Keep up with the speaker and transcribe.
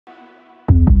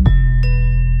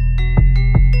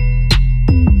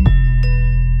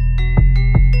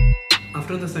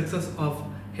After the success of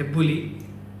Hebbuli,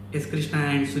 S. Krishna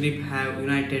and Sudeep have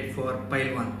united for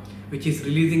Pailwaan, which is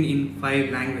releasing in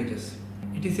 5 languages.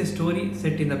 It is a story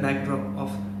set in the backdrop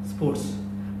of sports,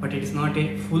 but it is not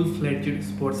a full-fledged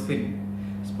sports film.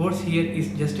 Sports here is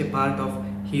just a part of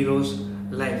hero's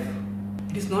life.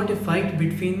 It is not a fight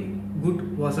between good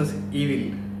versus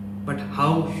evil, but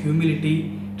how humility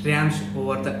triumphs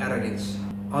over the arrogance.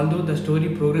 Although the story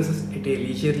progresses at a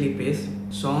leisurely pace,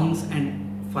 songs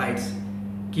and fights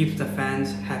keeps the fans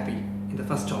happy in the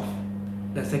first half.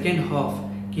 The second half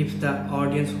keeps the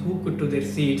audience hooked to their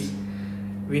seats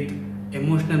with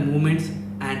emotional moments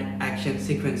and action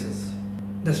sequences.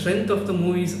 The strength of the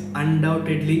movie is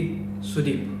undoubtedly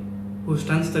Sudeep, who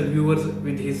stuns the viewers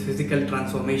with his physical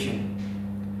transformation.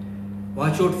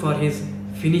 Watch out for his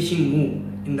finishing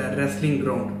move in the wrestling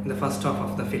ground in the first half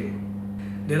of the film.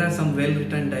 There are some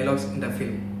well-written dialogues in the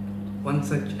film. One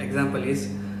such example is,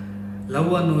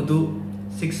 "Love ಅನ್ನೋದು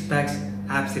 6 packs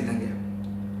abs ಇದ್ದಂಗೆ,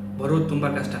 ಬರೋದು ತುಂಬ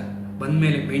ಕಷ್ಟ,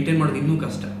 ಬಂದಮೇಲೆ maintain ಮಾಡೋದು ಇನ್ನೂ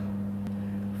ಕಷ್ಟ.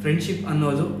 Friendship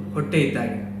ಅನ್ನೋದು ಹೊಟ್ಟೆ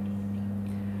ಇದ್ದಾಗೆ,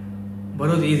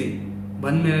 ಬರೋದು ಈಸಿ,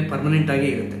 ಬಂದಮೇಲೆ ಪರ್ಮನೆಂಟ್ ಆಗೇ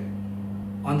ಇರುತ್ತೆ."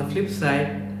 On the flip side,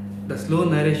 the slow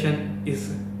narration is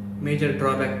major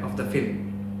drawback of the film.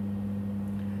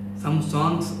 Some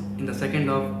songs in the second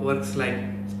half works like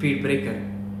speed breaker.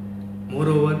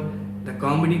 Moreover, the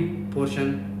comedy portion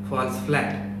falls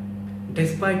flat.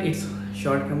 Despite its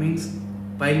shortcomings,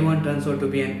 Pailwaan turns out to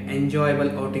be an enjoyable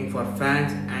outing for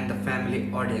fans and the family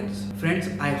audience. Friends,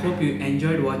 I hope you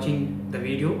enjoyed watching the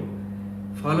video.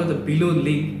 Follow the below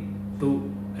link to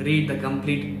read the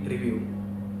complete review.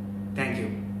 Thank you.